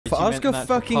ask a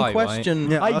fucking question.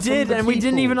 Right? Yeah, I did, and we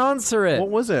didn't even answer it. What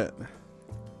was it?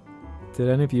 Did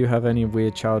any of you have any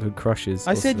weird childhood crushes?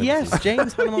 I said yes,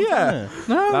 James Hannah Montana.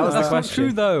 No, that was the not question.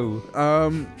 true though.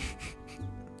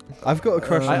 I've got a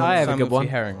crush on I have a Sam good one.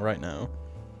 Herring right now.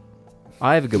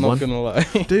 I have a good Not one. gonna lie.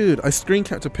 Dude, I screen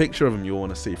capped a picture of him you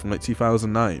want to see from like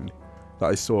 2009 that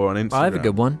I saw on Instagram. I have a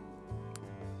good one.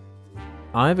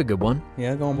 I have a good one.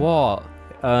 Yeah, go on. What?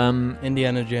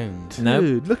 Indiana Jones. No.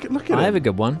 Dude, look at I have him. a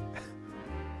good one.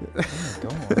 Oh,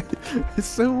 God. It's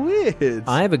so weird.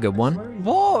 I have a good one.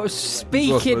 What? Loads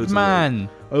Speak of it, man.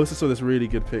 I also saw this really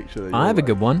good picture. That I have a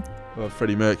good one. Of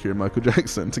Freddie Mercury and Michael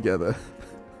Jackson together.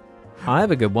 I have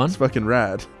a good one. It's fucking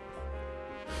rad.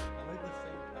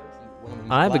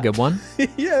 I have a good one.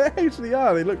 Yeah, they actually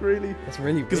are. They look really... That's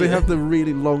really Because they have the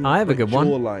really long I have a good one.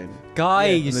 jawline.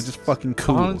 Guys. And they're just fucking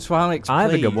cool. Alex, I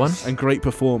have a good please. one. And great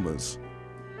performers.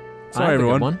 I Sorry, have a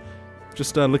everyone. good one.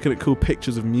 Just looking at cool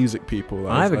pictures of music people.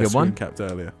 I have a good one. Capped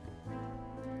earlier.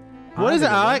 I What have is a it,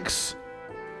 good one. Alex?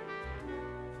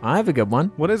 I have a good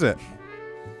one. What is it?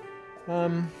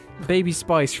 Baby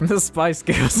Spice from the Spice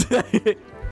Girls.